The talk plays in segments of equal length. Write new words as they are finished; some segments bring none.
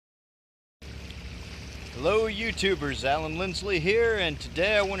Hello YouTubers, Allan Lindsley here, and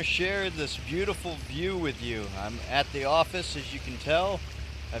today I want to share this beautiful view with you. I'm at the office, as you can tell.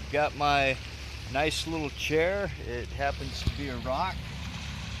 I've got my nice little chair. It happens to be a rock.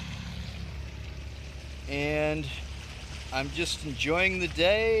 And I'm just enjoying the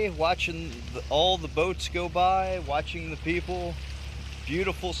day, watching all the boats go by, watching the people.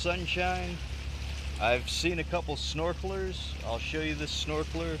 Beautiful sunshine. I've seen a couple snorkelers. I'll show you this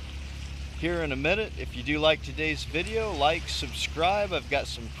snorkeler here in a minute. If you do like today's video, like, subscribe. I've got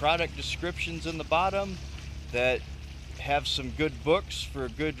some product descriptions in the bottom that have some good books for a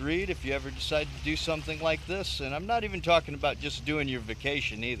good read if you ever decide to do something like this. And I'm not even talking about just doing your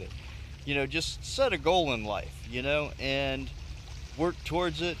vacation either. You know, just set a goal in life, you know, and work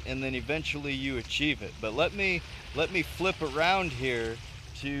towards it, and then eventually you achieve it. But let me flip around here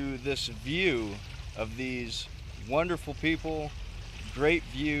to this view of these wonderful people, great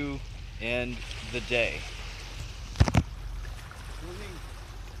view, and the day. Morning.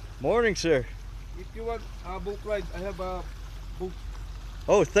 Morning, sir. If you want a boat ride, I have a boat.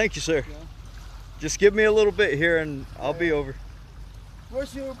 Oh, thank you, sir. Yeah. Just give me a little bit here and I'll be over.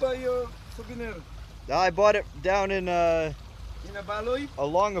 Where's you buy your souvenir? I bought it down in In a Baloy?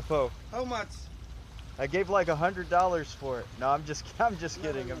 Olongapo. How much? I gave like $100 for it. No, I'm just kidding. I'm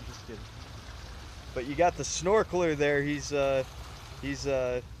just kidding. But you got the snorkeler there. He's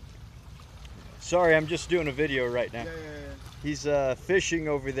sorry, I'm just doing a video right now. Yeah. He's fishing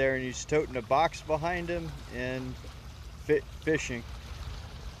over there, and he's toting a box behind him and fishing.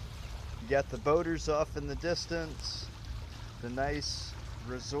 You got the boaters off in the distance, the nice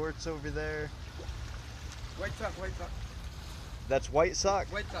resorts over there. White sock. That's White Sock?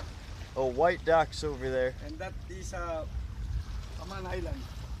 White sock. Oh, White Docks over there. And that is Pamana Island.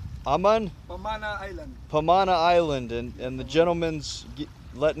 Aman? Pamana Island. Pamana Island, and the gentleman's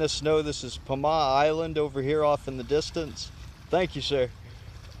letting us know this is Pamana Island over here off in the distance. Thank you, sir.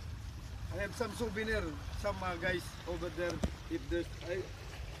 I have some souvenir. Some guys over there, if there's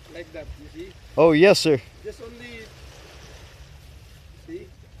like that, you see? Oh, yes, sir. Just only, see?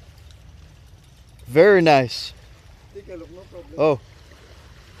 Very nice. Take a look, no problem.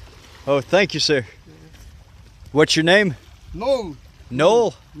 Oh, thank you, sir. What's your name? No.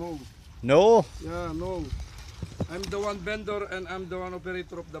 Noel? No. Noel? Yeah, no. I'm the one vendor and I'm the one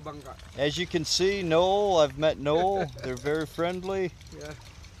operator of the bangka. As you can see, Noel, I've met Noel. They're very friendly. Yeah.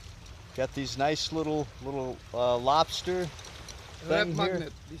 Got these nice little lobster Red thing magnet. here.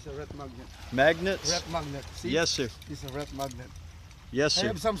 This is a red magnet. Magnets? Red magnet. See? Yes, sir. This is a red magnet. Yes, I sir.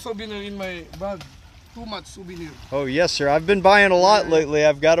 have some souvenir in my bag. Too much souvenir. Oh, yes, sir. I've been buying a lot lately.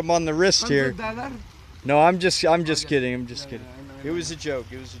 I've got them on the wrist here. $100? No, I'm just kidding. I'm just Yeah, kidding. I know. It was a joke.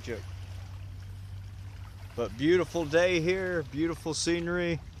 It was a joke. But beautiful day here, beautiful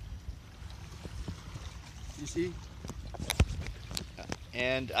scenery. You see?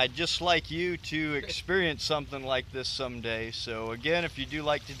 And I'd just like you to experience something like this someday. So again, if you do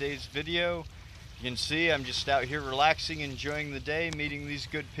like today's video, you can see I'm just out here relaxing, enjoying the day, meeting these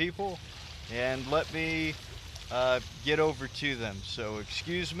good people. And let me get over to them. So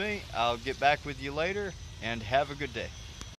excuse me, I'll get back with you later, and have a good day.